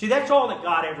 See, that's all that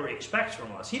God ever expects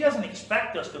from us. He doesn't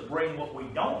expect us to bring what we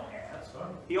don't have.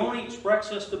 He only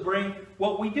expects us to bring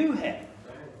what we do have.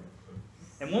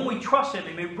 And when we trust Him,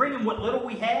 and we bring Him what little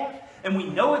we have, and we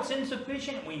know it's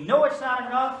insufficient, and we know it's not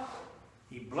enough,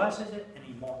 He blesses it and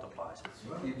He multiplies it.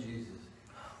 Thank you, Jesus.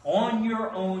 On your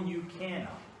own you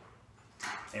cannot.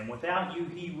 And without you,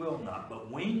 He will not. But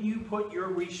when you put your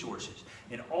resources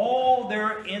in all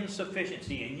their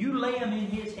insufficiency and you lay them in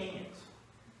His hands,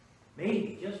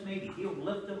 maybe, just maybe, He'll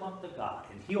lift them up to God.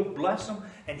 And He'll bless them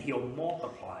and He'll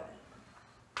multiply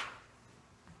them.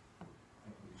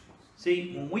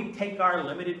 See, when we take our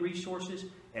limited resources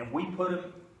and we put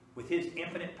them with His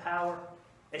infinite power,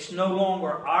 it's no longer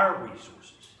our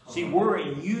resources. See, we're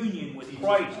in union with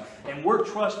Christ, and we're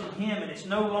trusting Him, and it's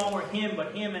no longer Him,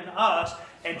 but Him and us,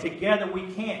 and together we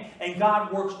can. And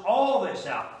God works all this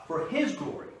out for His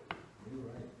glory.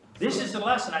 This is the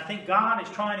lesson I think God is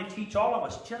trying to teach all of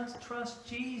us. Just trust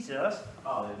Jesus.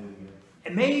 Hallelujah.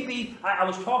 And maybe, I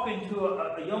was talking to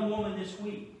a young woman this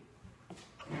week,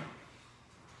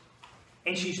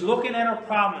 and she's looking at her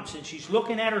problems, and she's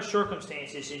looking at her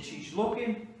circumstances, and she's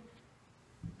looking,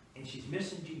 and she's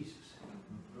missing Jesus.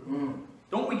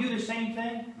 Don't we do the same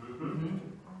thing? Mm-hmm.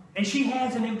 And she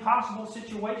has an impossible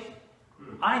situation.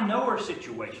 I know her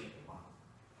situation.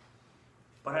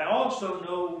 But I also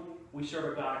know we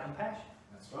serve a God of compassion.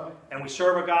 That's right. And we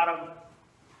serve a God of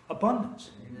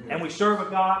abundance. Amen. And we serve a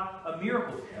God of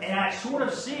miracles. And I sort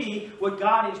of see what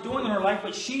God is doing in her life,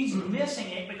 but she's missing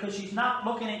it because she's not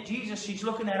looking at Jesus. She's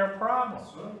looking at her problems.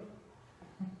 That's right.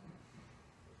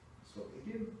 That's what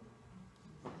we do.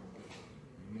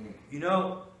 You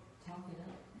know, Talk it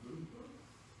up.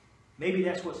 maybe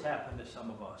that's what's happened to some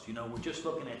of us. You know, we're just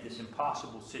looking at this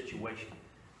impossible situation.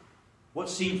 What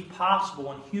seems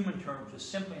possible in human terms is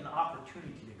simply an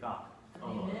opportunity to God.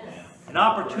 Amen. An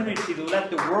opportunity to let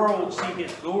the world see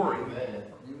His glory. Amen.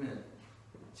 Amen.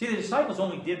 See, the disciples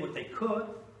only did what they could.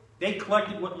 They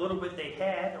collected what little bit they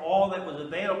had, all that was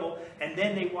available, and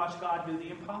then they watched God do the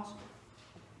impossible.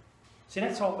 See,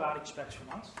 that's all God expects from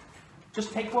us.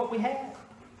 Just take what we have.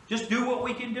 Just do what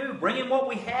we can do. Bring in what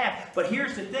we have. But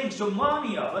here's the thing. So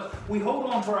many of us, we hold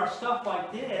on for our stuff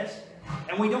like this,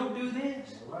 and we don't do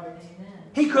this. Right. Amen.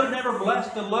 He could have never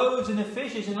blessed the loaves and the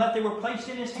fishes unless they were placed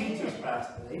in His hands. Jesus,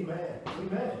 Pastor. Amen.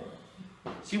 Amen.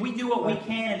 See, we do what we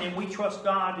can, and we trust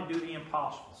God to do the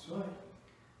impossible. That's right.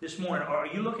 This morning, are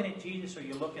you looking at Jesus, or are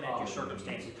you looking at your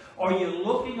circumstances? Are you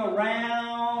looking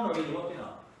around, or are you looking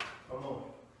up? Come on.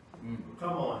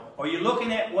 Come on. Are you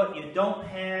looking at what you don't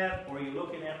have, or are you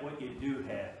looking at what you do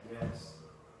have? Yes.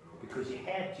 Because you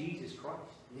have Jesus Christ.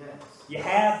 Yes. You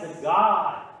have the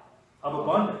God of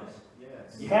abundance.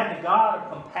 Yes. You have the God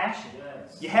of compassion.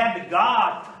 Yes. You have the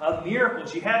God of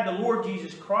miracles. You have the Lord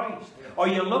Jesus Christ. Are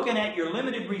you looking at your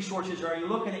limited resources, or are you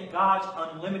looking at God's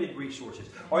unlimited resources?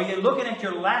 Are you looking at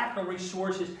your lack of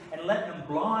resources and letting them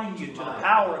blind you to the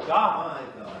power of God?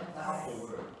 My God. Powerful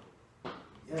word.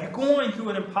 If Yes. you're going through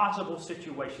an impossible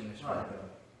situation this My morning, God.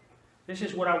 this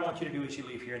is what I want you to do as you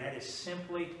leave here, and that is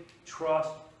simply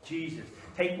trust Jesus.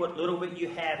 Take what little bit you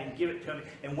have and give it to Him,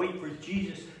 and wait for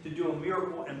Jesus to do a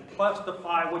miracle and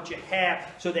multiply what you have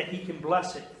so that He can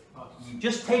bless it.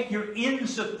 Just take your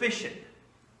insufficient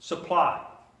supply.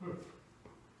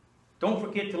 Don't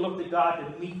forget to look to God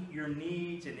to meet your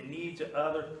needs and the needs of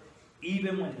others,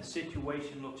 even when the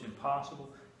situation looks impossible.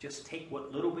 Just take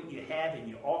what little bit you have and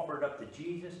you offer it up to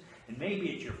Jesus. And maybe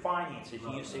it's your finances.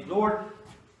 And you say, Lord,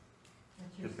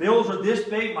 the bills are this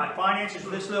big, my finances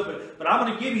are this little bit, but I'm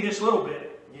going to give you this little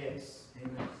bit. Yes.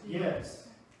 Amen. Yes.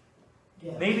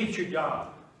 Yes. Maybe it's your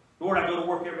job. Lord, I go to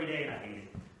work every day and I hate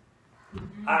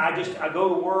it. I go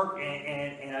to work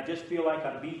and I just feel like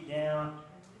I'm beat down.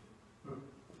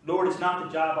 Lord, it's not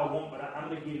the job I want, but I'm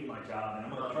going to give you my job, and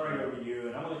I'm going to turn it over to you,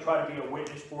 and I'm going to try to be a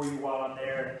witness for you while I'm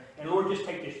there. And Lord, just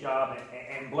take this job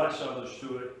and bless others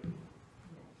through it.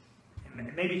 And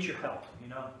Maybe it's your health, you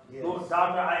know. Yes. Lord,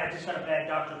 doctor, I just got a bad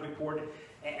doctor's report,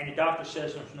 and the doctor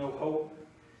says there's no hope.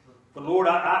 But Lord,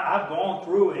 I've gone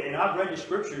through it, and I've read the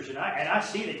scriptures, and I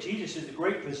see that Jesus is the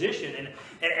great physician,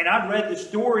 and I've read the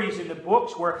stories in the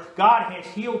books where God has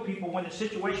healed people when the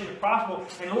situation is possible.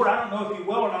 And Lord, I don't know if you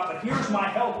will or not, but here's my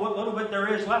help, what little bit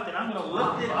there is left, and I'm going to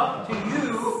lift it up to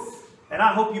you. And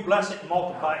I hope you bless it and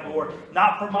multiply it, Lord.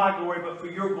 Not for my glory, but for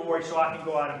your glory, so I can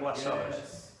go out and bless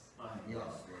others. Yes.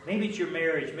 Maybe it's your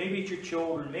marriage, maybe it's your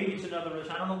children, maybe it's another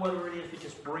religion. I don't know whatever it is, but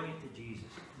just bring it to Jesus.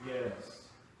 Yes.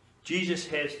 Jesus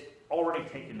has already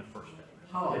taken the first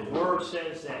step. His word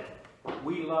says that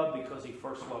we love because he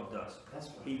first loved us. That's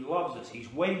right. He loves us.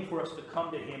 He's waiting for us to come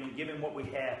to him and give him what we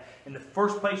have. And the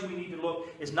first place we need to look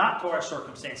is not to our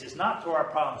circumstances, not to our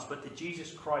problems, but to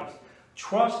Jesus Christ.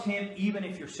 Trust him even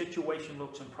if your situation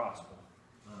looks impossible.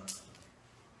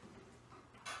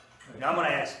 Now I'm going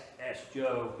to ask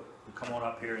Joe to come on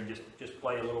up here and just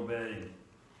play a little bit. And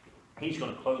he's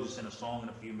going to close us in a song in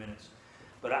a few minutes.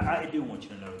 But I do want you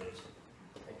to know this.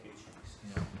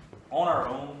 You know, on our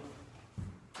own,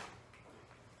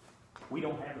 we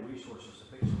don't have the resources to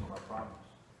fix some of our problems.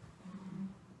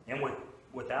 And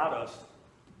without us,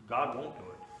 God won't do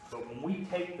it. But when we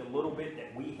take the little bit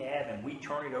that we have and we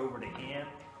turn it over to him,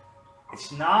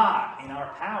 it's not in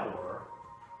our power,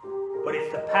 but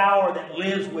it's the power that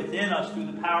lives within us through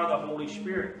the power of the Holy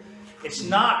Spirit. It's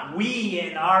not we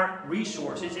and our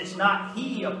resources. It's not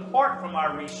he apart from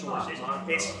our resources.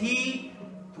 It's he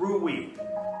through we.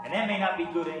 And that may not be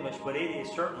good English, but it is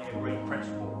certainly a great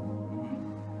principle.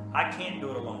 I can't do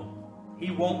it alone.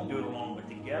 He won't do it alone, but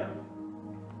together,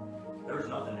 there's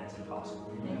nothing that's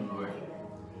impossible.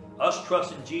 Us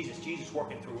trusting Jesus, Jesus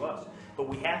working through us. But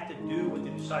we have to do what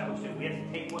the disciples did. We have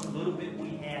to take what little bit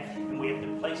we have and we have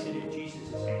to place it in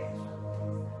Jesus' hands.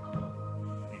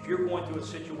 If you're going through a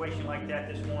situation like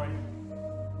that this morning,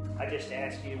 I just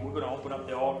ask you, we're going to open up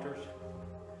the altars.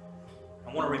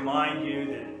 I want to remind you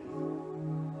that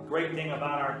the great thing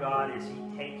about our God is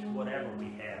he takes whatever we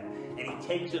have and he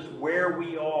takes us where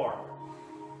we are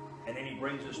and then he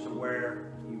brings us to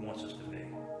where he wants us to be.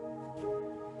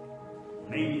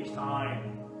 Maybe it's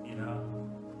time,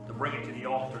 to bring it to the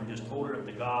altar and just hold it up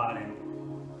to God and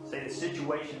say the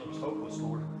situation looks hopeless,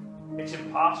 Lord. It's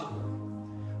impossible.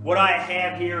 What I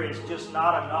have here is just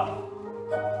not enough.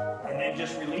 And then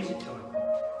just release it to him.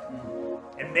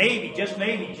 And maybe, just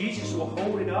maybe, Jesus will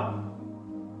hold it up.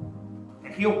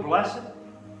 And he'll bless it.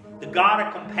 The God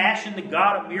of compassion, the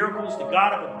God of miracles, the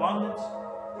God of abundance.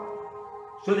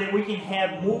 So that we can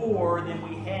have more than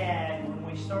we had when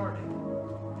we started.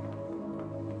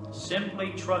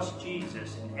 Simply trust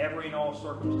Jesus in every and all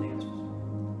circumstances.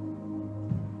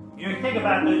 You think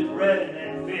about those bread and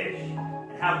that fish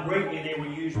and how greatly they were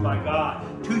used by God.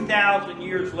 2,000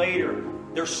 years later,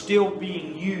 they're still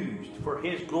being used for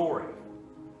his glory.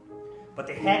 But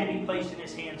they had to be placed in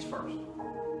his hands first.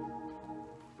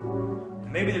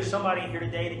 And maybe there's somebody in here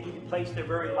today that need to place their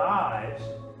very lives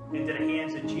into the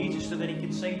hands of Jesus so that he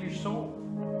can save your soul.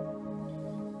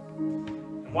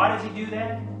 And why does he do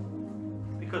that?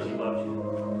 Because he loves you.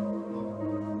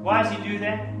 Why does he do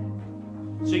that?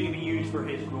 So you can be used for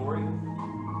his glory.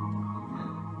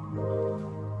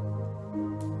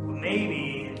 Well,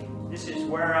 maybe this is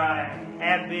where I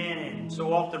have been and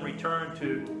so often return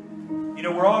to.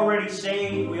 We're already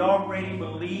saved. We already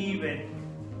believe in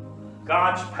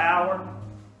God's power.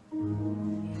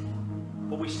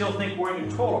 But we still think we're in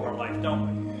control of our life, don't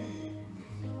we?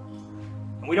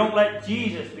 And we don't let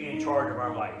Jesus be in charge of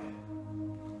our life.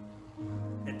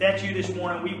 If that's you this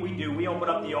morning, we do. We open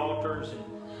up the altars and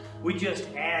we just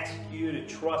ask you to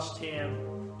trust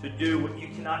him to do what you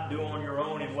cannot do on your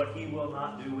own and what he will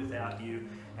not do without you.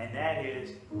 And that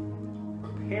is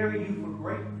prepare you for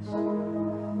greatness.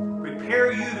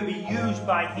 Prepare you to be used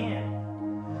by him.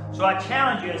 So I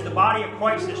challenge you as the body of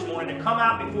Christ this morning to come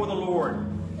out before the Lord,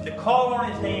 to call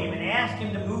on his name and ask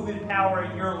him to move in power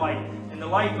in your life and the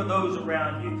life of those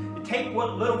around you. To take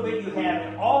what little bit you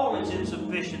have in all its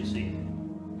insufficiency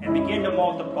and begin to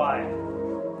multiply it.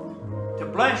 To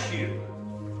bless you,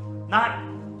 not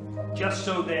just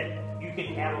so that you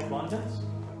can have abundance,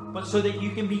 but so that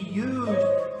you can be used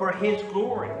for his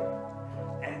glory.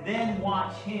 And then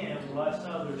watch him bless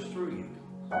others through you.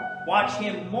 Watch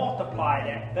him multiply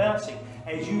that blessing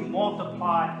as you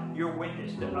multiply your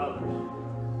witness to others.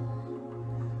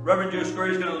 Reverend Joe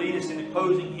Scurry is going to lead us in the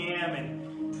closing hymn.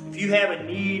 And if you have a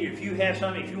need, if you have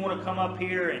something, if you want to come up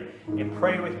here and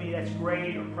pray with me, that's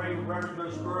great. Or pray with Reverend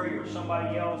Joe Scurry or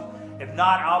somebody else. If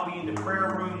not, I'll be in the prayer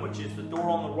room, which is the door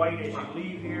on the right as you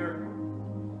leave here.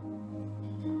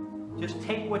 Just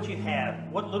take what you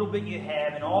have, what little bit you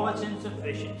have, and all its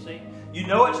insufficiency. You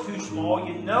know it's too small.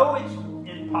 You know it's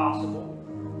impossible.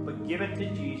 But give it to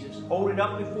Jesus. Hold it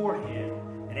up before Him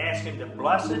and ask Him to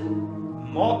bless it,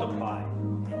 multiply it,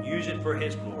 and use it for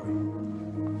His glory.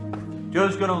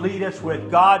 Joe's going to lead us with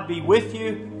God be with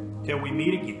you till we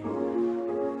meet again.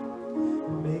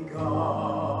 May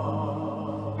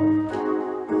God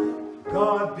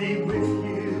be with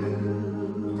you.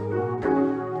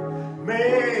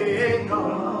 May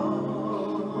God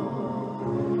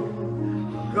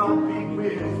be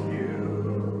with you.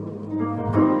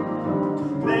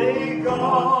 May God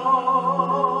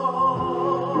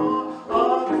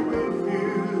be with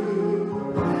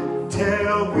you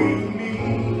till we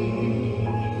meet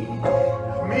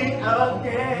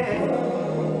again.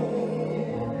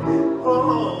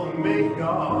 Oh, may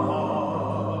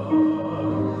God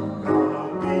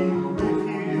be with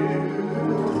you.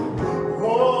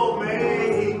 Oh,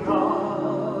 may God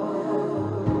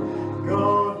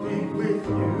be with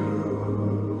you.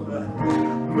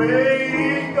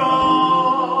 May God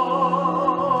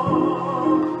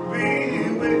be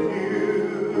with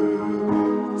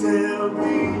you till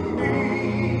we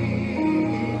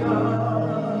meet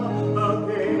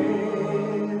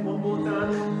again. One more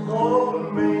time. Oh,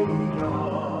 may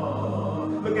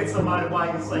God. Look at somebody while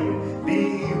you're singing.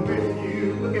 Be with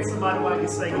you. Look at somebody while you're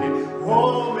singing it.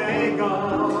 Oh, may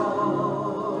God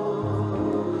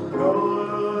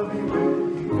be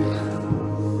with you.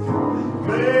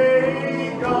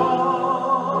 May God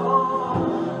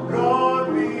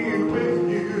be with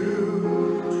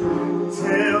you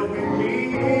till we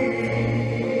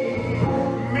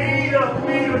meet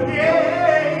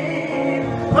again.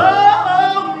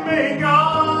 Oh, may God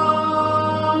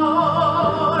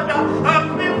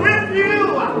be with you.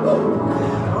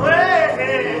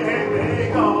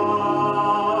 May God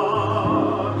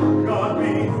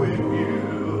be with you.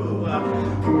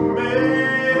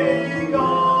 May God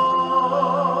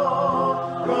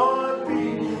be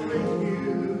with you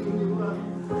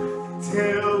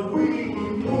till we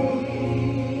meet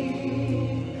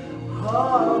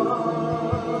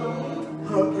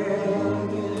again.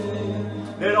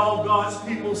 Let all God's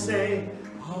people say,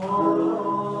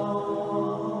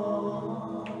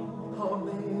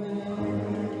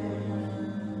 Amen.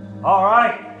 All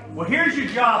right. Well, here's your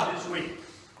job this week.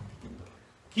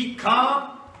 Keep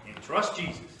calm and trust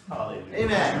Jesus. Hallelujah.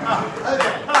 Amen.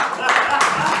 Okay.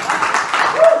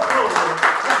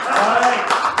 All right.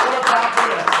 What about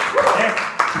this?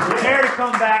 Prepare to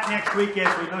come back next week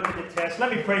as we look at the test.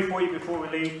 Let me pray for you before we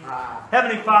leave.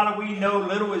 Heavenly Father, we know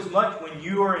little is much when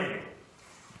you are in it.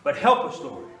 But help us,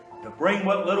 Lord, to bring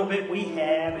what little bit we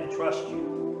have and trust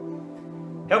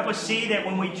you. Help us see that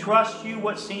when we trust you,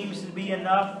 what seems to be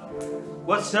enough,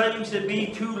 what seems to be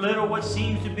too little, what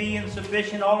seems to be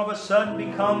insufficient, all of a sudden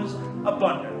becomes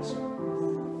abundance.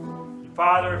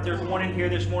 Father, if there's one in here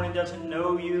this morning that doesn't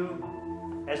know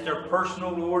you as their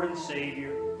personal Lord and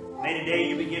Savior, may today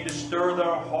you begin to stir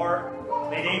their heart.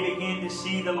 May they begin to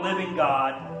see the living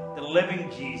God, the living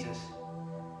Jesus.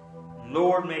 And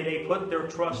Lord, may they put their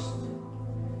trust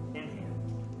in Him.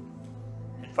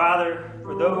 And Father,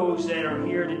 for those that are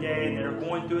here today and that are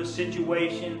going through a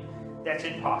situation that's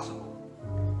impossible,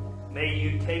 may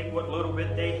you take what little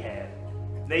bit they have.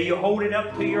 May you hold it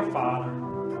up to your Father.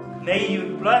 May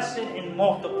you bless it and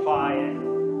multiply it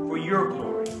for your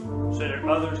glory so that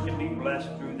others can be blessed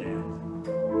through them.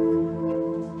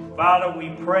 Father, we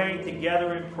pray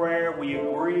together in prayer. We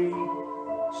agree.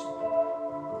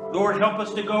 Lord, help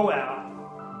us to go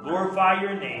out, glorify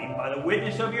your name by the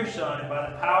witness of your Son and by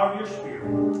the power of your Spirit.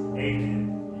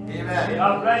 Amen. Amen.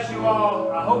 God bless you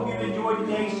all. I hope you enjoyed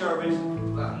today's service.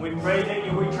 We pray that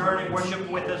you return and worship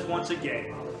with us once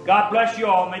again. God bless you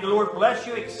all. May the Lord bless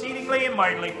you exceedingly and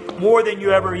mightily, more than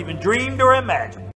you ever even dreamed or imagined.